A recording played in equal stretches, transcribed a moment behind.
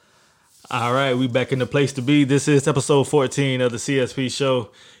All right, we back in the place to be. This is episode 14 of the CSP show.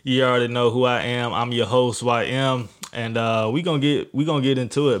 You already know who I am. I'm your host, YM, and we gonna get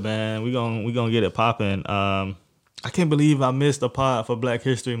into it, man. We gonna get it popping. I can't believe I missed a pod for Black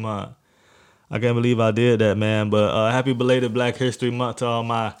History Month. I can't believe I did that, man. But happy belated Black History Month to all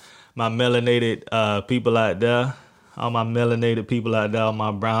my melanated people out there, all my melanated people out there, all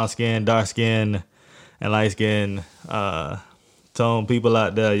my brown skin, dark skin, and light skin tone people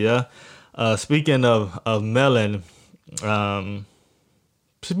out there. Yeah. Speaking of melon, I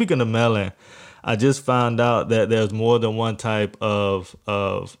just found out that there's more than one type of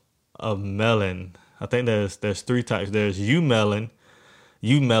melon. I think there's three types. There's eumelanin,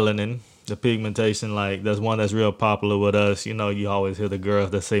 the pigmentation. Like there's one that's real popular with us. You know, you always hear the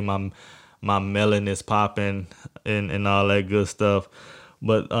girls that say my melon is popping and all that good stuff.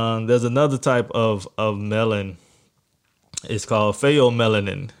 But there's another type of melon. It's called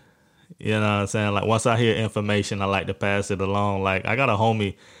pheomelanin. You know what I'm saying? Like once I hear information, I like to pass it along. Like I got a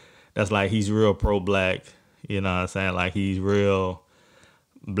homie that's like, he's real pro-black. You know what I'm saying? Like he's real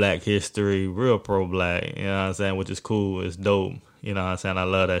black history, real pro-black. You know what I'm saying? Which is cool. It's dope. You know what I'm saying? I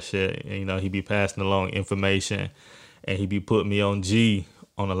love that shit. And, you know, he be passing along information and he be putting me on G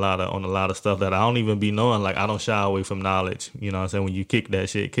on a lot of stuff that I don't even be knowing. Like I don't shy away from knowledge. You know what I'm saying? When you kick that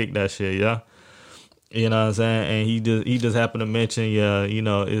shit, yeah. You know what I'm saying? And he just happened to mention, yeah, you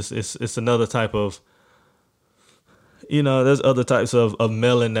know, it's another type of, you know, there's other types of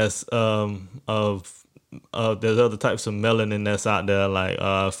melanin that's there's other types of melanin that's out there, like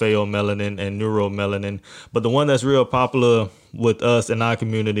pheomelanin and neuromelanin. But the one that's real popular with us in our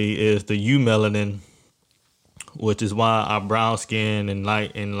community is the eumelanin, which is why our brown skin and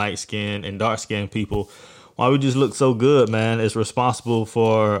light skin and dark skin people, why we just look so good, man. It's responsible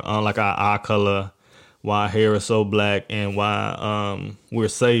for like our eye color, why hair is so black, and why we're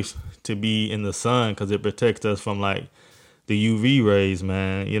safe to be in the sun because it protects us from like the UV rays,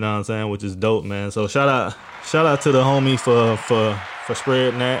 man. You know what I'm saying? Which is dope, man. So shout out to the homie for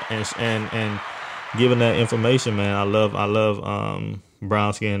spreading that and giving that information, man. I love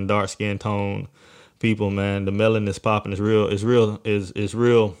brown skin, dark skin tone people, man. The melanin is popping. It's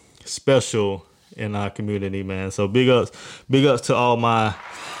real special in our community, man. So big ups to all my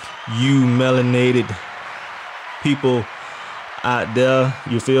melanated people out there.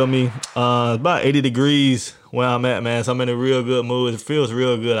 You feel me? It's about 80 degrees where I'm at, man. So I'm in a real good mood. It feels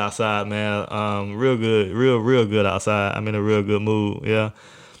real good outside, man. Real good outside. I'm in a real good mood. Yeah.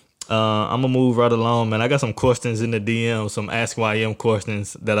 I'm gonna move right along, man. I got some questions in the DM, some Ask YM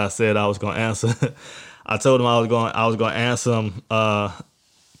questions that I said I was gonna answer. I told him I was gonna answer them. I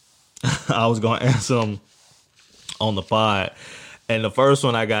was gonna answer them on the pod. And the first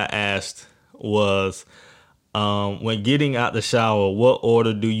one I got asked was, when getting out the shower, what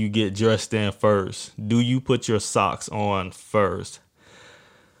order do you get dressed in first? Do you put your socks on first?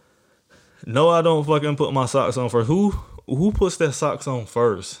 No, I don't fucking put my socks on first. Who puts their socks on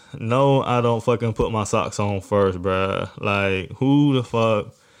first? No, I don't fucking put my socks on first, bruh. Like, who the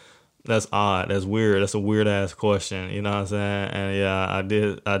fuck? That's odd. That's weird. That's a weird ass question. You know what I'm saying? And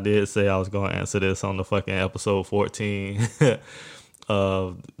yeah, I did say I was going to answer this on the fucking episode 14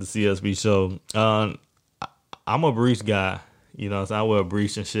 of the CSB show. I'm a briefs guy, you know what I'm saying? I wear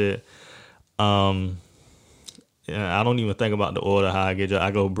briefs and shit. Yeah, I don't even think about the order how I get dressed. I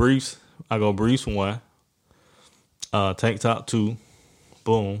go briefs 1, tank top 2,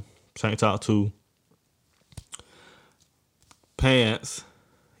 boom, tank top 2, pants,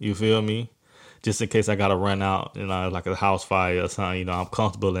 you feel me? Just in case I gotta run out, you know, like a house fire or something, you know, I'm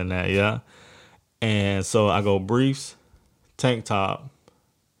comfortable in that, yeah? And so I go briefs, tank top,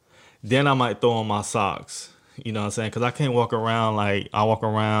 then I might throw on my socks. You know what I'm saying? Because I can't walk around like I walk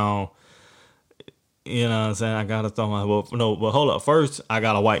around, you know what I'm saying? I got to throw my, but hold up. First, I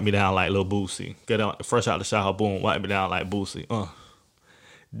got to wipe me down like Lil Boosie. Get out, fresh out the shower, boom, wipe me down like Boosie.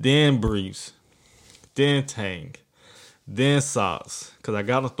 Then briefs, then tank, then socks. Because I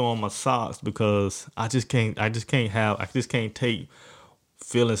got to throw on my socks because I just can't take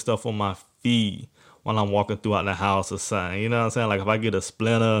feeling stuff on my feet when I'm walking throughout the house or something. You know what I'm saying? Like if I get a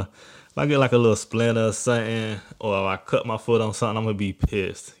splinter, if I get like a little splinter or something, or if I cut my foot on something, I'm gonna be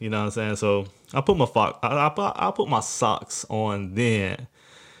pissed. You know what I'm saying? So I put my socks on then.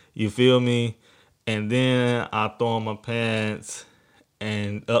 You feel me? And then I throw on my pants,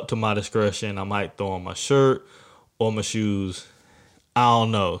 and up to my discretion, I might throw on my shirt or my shoes. I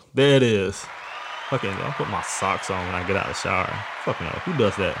don't know. There it is. Fucking, I'll put my socks on when I get out of the shower. Fucking no. Who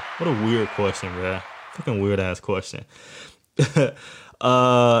does that? What a weird question, bruh. Fucking weird ass question.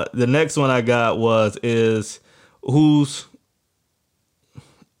 The next one I got is who's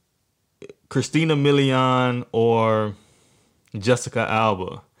Christina Milian or Jessica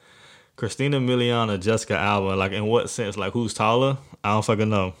Alba. Christina Milian or Jessica Alba. Like, in what sense? Like, who's taller? I don't fucking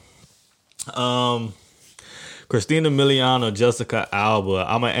know. Christina Milian or Jessica Alba.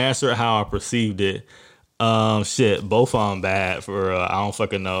 I'm gonna answer it how I perceived it. Shit, both of them bad for real. I don't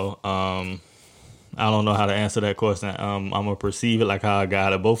fucking know. I don't know how to answer that question. I'm gonna perceive it like how I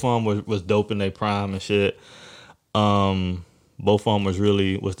got it. Both of them was dope in their prime and shit. Both of them was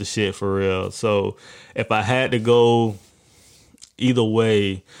the shit for real. So if I had to go either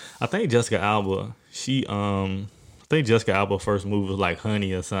way, I think Jessica Alba. I think Jessica Alba's first movie was like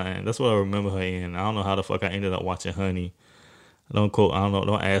Honey or something. That's what I remember her in. I don't know how the fuck I ended up watching Honey. Don't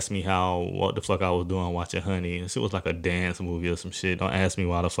ask me what the fuck I was doing watching Honey. It was like a dance movie or some shit. Don't ask me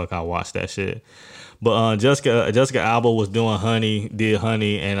why the fuck I watched that shit. But Jessica Alba was doing did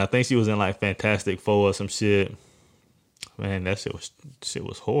Honey, and I think she was in like Fantastic Four or some shit. Man, that shit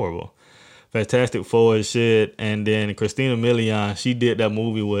was horrible. Fantastic Four and shit. And then Christina Milian, she did that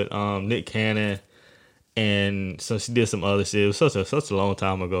movie with Nick Cannon, and so she did some other shit. It was such a long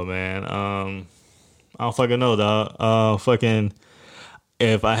time ago, man. I don't fucking know, dog.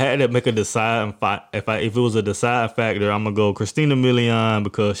 If I had to make a decide, if it was a decide factor, I'm gonna go Christina Milian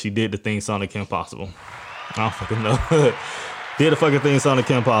because she did the theme song to Kim Possible. I don't fucking know. Did the fucking theme song to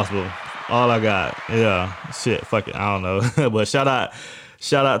Kim Possible. All I got. Yeah. Shit. Fuck it. I don't know. But shout out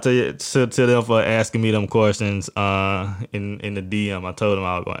to them for asking me them questions in the DM. I told them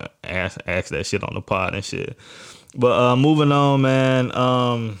I was going to ask that shit on the pod and shit. But moving on, man.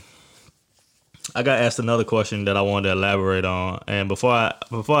 I got asked another question that I wanted to elaborate on, and before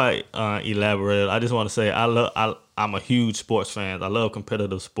I elaborate, I just want to say I'm a huge sports fan. I love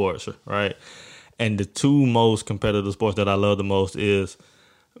competitive sports, right? And the two most competitive sports that I love the most is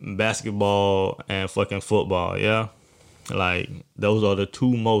basketball and fucking football. Yeah, like those are the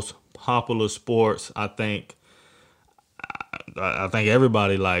two most popular sports. I think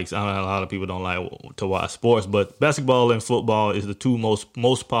everybody likes. I know a lot of people don't like to watch sports, but basketball and football is the two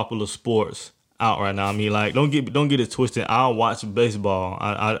most popular sports out right now. I mean, like, don't get it twisted. I'll watch baseball.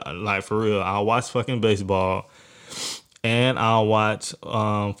 I like, for real. I'll watch fucking baseball, and I'll watch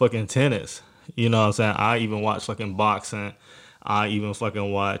fucking tennis. You know what I'm saying? I even watch fucking boxing. I even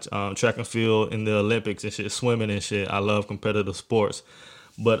fucking watch track and field in the Olympics and shit, swimming and shit. I love competitive sports.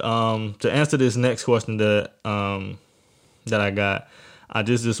 But to answer this next question that I got, I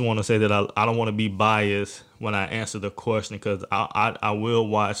just want to say that I don't want to be biased when I answer the question, because I will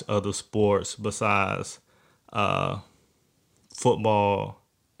watch other sports besides football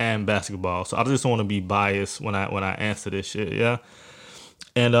and basketball. So I just want to be biased when I answer this shit. Yeah.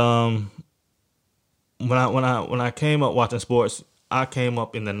 And when I came up watching sports, I came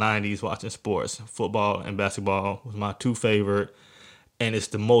up in the 90s watching sports. Football and basketball was my two favorite, and it's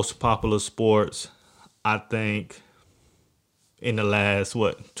the most popular sports, I think, in the last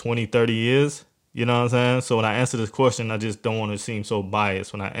 20, 30 years. You know what I'm saying? So when I answer this question, I just don't want to seem so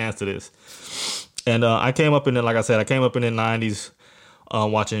biased when I answer this. And I came up in the 90s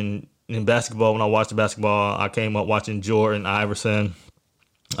watching in basketball. When I watched basketball, I came up watching Jordan, Iverson,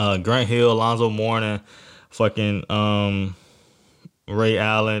 Grant Hill, Alonzo Mourning, fucking Ray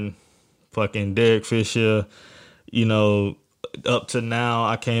Allen, fucking Derek Fisher. You know, up to now,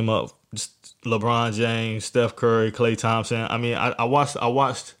 I came up just LeBron James, Steph Curry, Klay Thompson. I mean, I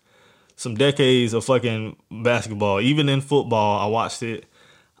watched some decades of fucking basketball. Even in football, I watched it.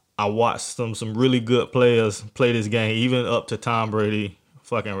 I watched some really good players play this game, even up to Tom Brady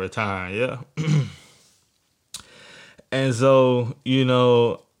fucking retiring. Yeah. And so, you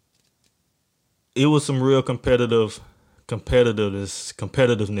know, it was some real competitiveness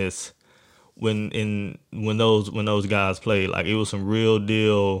when those guys played. Like, it was some real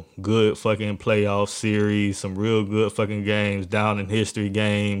deal good fucking playoff series, some real good fucking games, down in history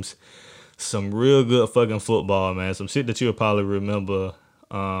games, some real good fucking football, man. Some shit that you'll probably remember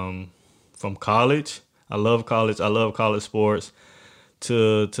from college. I love college. I love college sports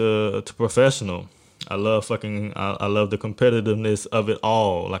to professional. I love the competitiveness of it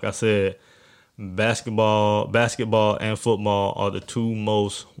all. Like I said, basketball and football are the two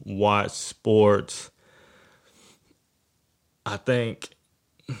most watched sports, I think,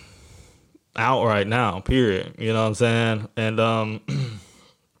 out right now, period. You know what I'm saying? And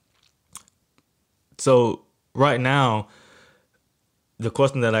so right now, the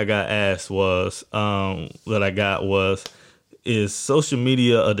question that I got asked was, is social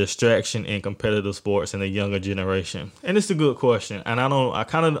media a distraction in competitive sports in the younger generation? And it's a good question. And I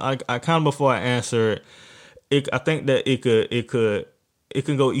kind of before I answer it, I think that it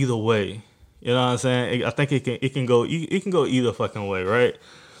can go either way. You know what I'm saying? I think it can go either fucking way, right?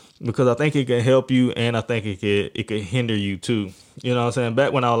 because I think it can help you, and I think it could hinder you too. You know what I'm saying?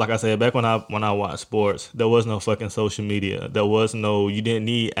 Back when I watched sports, there was no fucking social media. There was no, you didn't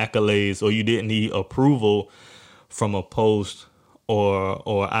need accolades, or you didn't need approval from a post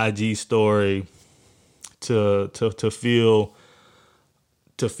or IG story to feel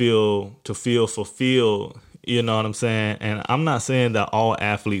fulfilled. You know what I'm saying? And I'm not saying that all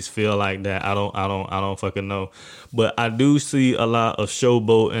athletes feel like that. I don't fucking know. But I do see a lot of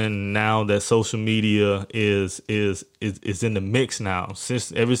showboating now that social media is in the mix now.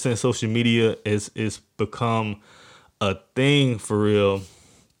 Ever since social media is become a thing for real,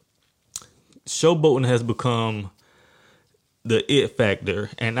 showboating has become the it factor.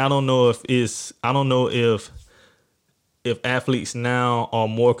 And I don't know if athletes now are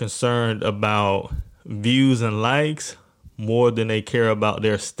more concerned about views and likes more than they care about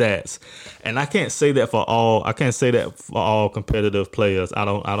their stats. And I can't say that for all competitive players.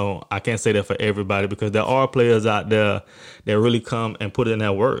 I can't say that for everybody, because there are players out there that really come and put in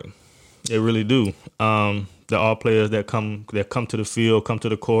that work. They really do. There are players that come to the field, come to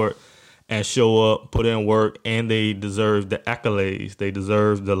the court and show up, put in work, and they deserve the accolades. They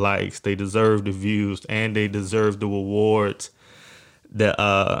deserve the likes, they deserve the views, and they deserve the rewards that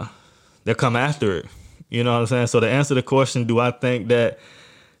come after it. You know what I'm saying? So to answer the question, do I think that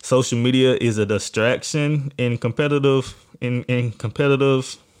social media is a distraction in competitive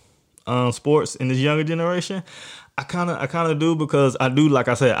sports in this younger generation? I kind of do, because I do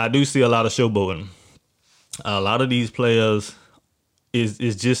see a lot of showboating. A lot of these players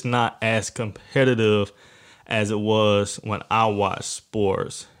is just not as competitive as it was when I watched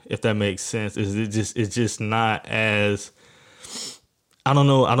sports, if that makes sense. It's just not as, I don't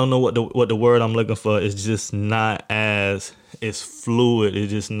know what the word I'm looking for. It's just not as, it's fluid. It's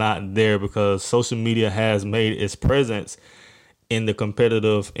just not there, because social media has made its presence in the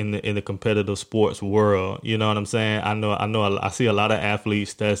competitive competitive sports world. You know what I'm saying? I see a lot of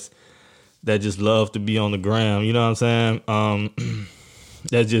athletes that just love to be on the gram. You know what I'm saying?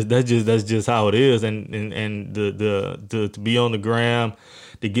 That's just how it is, and the to be on the gram,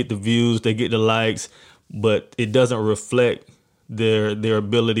 to get the views, they get the likes, but it doesn't reflect their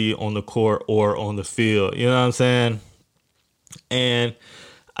ability on the court or on the field. You know what I'm saying? And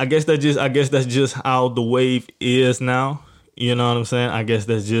I guess that's just how the wave is now. You know what I'm saying? I guess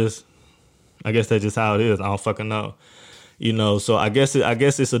that's just how it is. I don't fucking know. You know, so I guess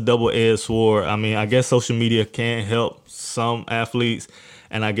it's a double-edged sword. I mean, I guess social media can help some athletes,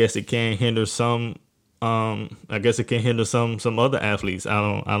 and I guess it can hinder some. I guess it can hinder some other athletes. I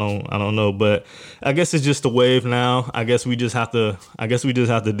don't know, but I guess it's just a wave now. I guess we just have to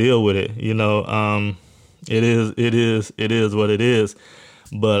deal with it. You know, it is what it is.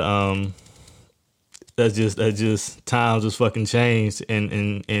 But that's just times has fucking changed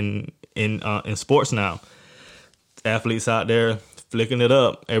in sports now. Athletes out there flicking it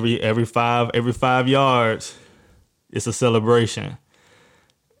up every 5 yards. It's a celebration.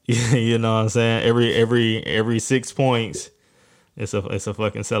 You know what I'm saying? Every 6 points, it's a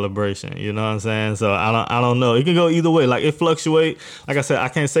fucking celebration. You know what I'm saying? So I don't know. It can go either way. Like, it fluctuate. Like I said, I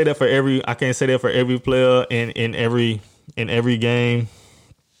can't say that for every player in every game.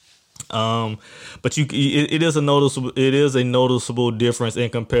 But it is a noticeable difference in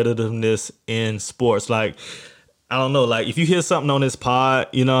competitiveness in sports. Like, I don't know, like, if you hear something on this pod,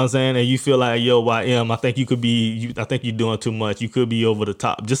 you know what I'm saying, and you feel like, yo, YM, I think you're doing too much. You could be over the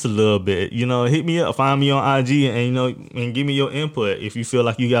top just a little bit. You know, hit me up, find me on IG, and, you know, and give me your input. If you feel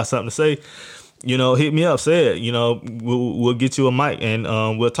like you got something to say, you know, hit me up, say it. You know, we'll get you a mic, and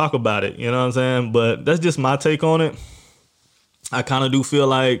we'll talk about it. You know what I'm saying? But that's just my take on it. I kind of do feel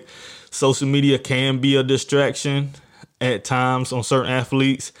like social media can be a distraction at times on certain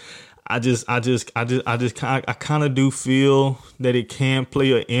athletes. I kind of do feel that it can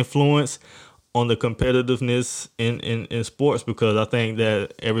play an influence on the competitiveness in sports, because I think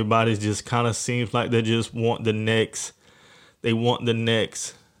that everybody just kind of seems like they just want the next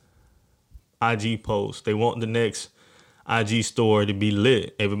IG post. They want the next IG story to be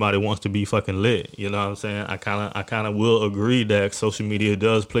lit. Everybody wants to be fucking lit. You know what I'm saying? I kind of will agree that social media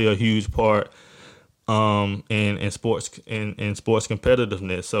does play a huge part in sports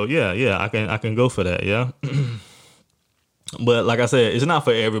competitiveness. So yeah, I can go for that, yeah. But like I said, it's not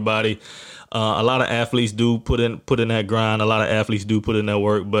for everybody. A lot of athletes do put in that grind. A lot of athletes do put in that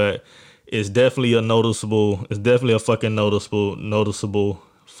work, but it's definitely a fucking noticeable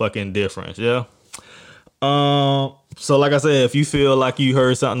fucking difference, yeah. So like I said, if you feel like you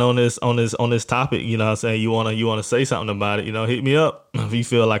heard something on this topic, you know what I'm saying, you wanna say something about it, you know, hit me up. If you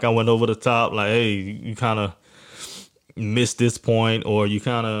feel like I went over the top, like, hey, you kind of missed this point, or you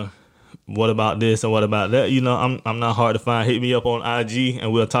kind of, what about this and what about that? You know, I'm not hard to find. Hit me up on IG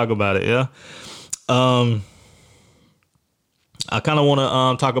and we'll talk about it. Yeah. I kind of want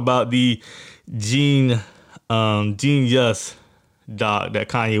to talk about the Genius doc that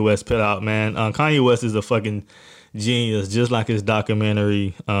Kanye West put out, man. Kanye West is a fucking genius, just like his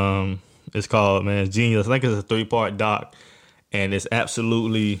documentary. It's called, man, Genius. I think it's a 3-part doc, and it's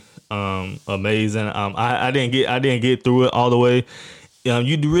absolutely amazing. I didn't get through it all the way.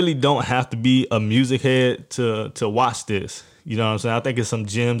 You really don't have to be a music head to watch this. You know what I'm saying? I think there's some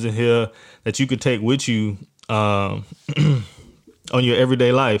gems in here that you could take with you on your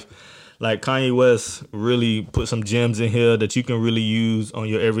everyday life. Like, Kanye West really put some gems in here that you can really use on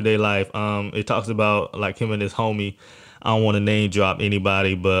your everyday life. It talks about, like, him and his homie. I don't want to name drop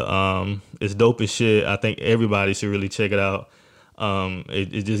anybody, but it's dope as shit. I think everybody should really check it out.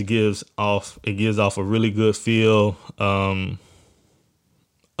 It just gives off a really good feel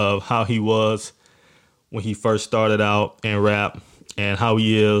of how he was when he first started out in rap, and how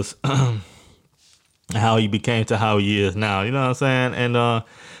he is, how he became to how he is now. You know what I'm saying? And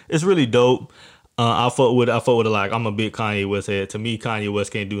it's really dope. I fuck with it. Like, I'm a big Kanye West head. To me, Kanye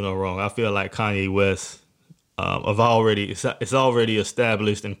West can't do no wrong. I feel like Kanye West it's already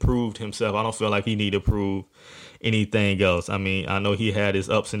established and proved himself. I don't feel like he need to prove anything else. I mean, I know he had his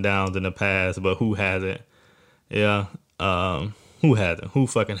ups and downs in the past, but who hasn't? Yeah. Who hasn't? Who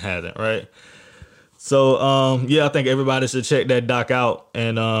fucking hasn't, right? So yeah, I think everybody should check that doc out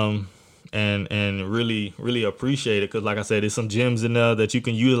and really appreciate it, because, like I said, there's some gems in there that you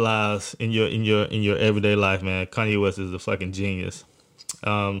can utilize in your everyday life, man. Kanye West is a fucking genius.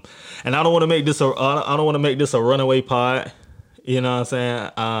 And I don't want to make this a runaway pod. You know what I'm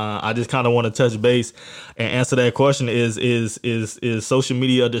saying? I just kind of want to touch base and answer that question: is social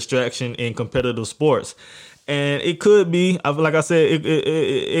media a distraction in competitive sports? And it could be. Like I said,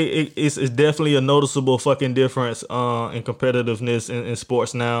 it's definitely a noticeable fucking difference in competitiveness in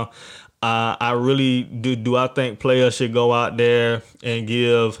sports now. I really do. I think players should go out there and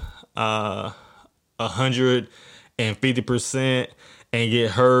give 150% and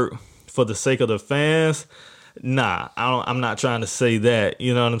get hurt for the sake of the fans. Nah, I'm not trying to say that.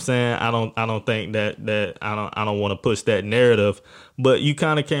 You know what I'm saying? I don't think that I don't want to push that narrative, but you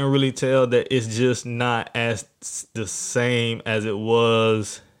kind of can't really tell that it's just not as the same as it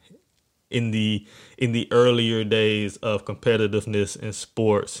was in the earlier days of competitiveness in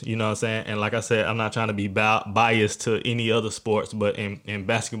sports. You know what I'm saying? And like I said, I'm not trying to be biased to any other sports, but in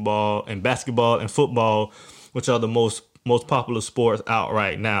basketball and football, which are the most popular sports out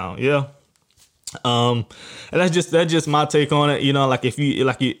right now. Yeah. And that's just my take on it. You know, like if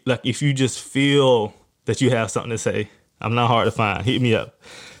you just feel that you have something to say, I'm not hard to find. Hit me up.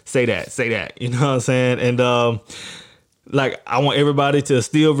 Say that. You know what I'm saying? And like, I want everybody to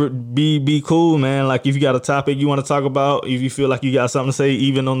still be cool, man. Like, if you got a topic you want to talk about, if you feel like you got something to say,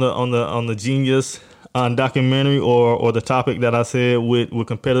 even on the Genius documentary, or the topic that I said with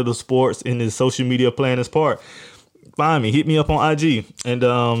competitive sports in this social media playing its part, find me, hit me up on IG. And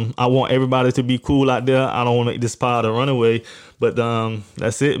I want everybody to be cool out there. I don't want to make this pod a runaway, but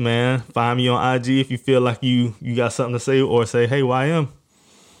that's it, man. Find me on IG if you feel like you got something to say, or say, hey, YM,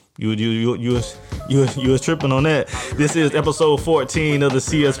 you was tripping on that. This is episode 14 of the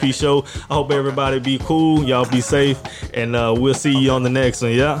CSP show. I hope everybody be cool, y'all be safe, and we'll see you on the next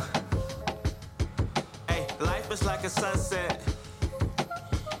one. Yeah. Hey, life is like a sunset.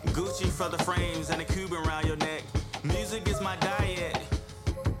 Gucci for the frames and a Cuban around your neck. Music is my diet,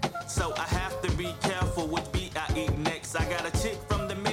 so I have to be careful which beat I eat next. I got a chick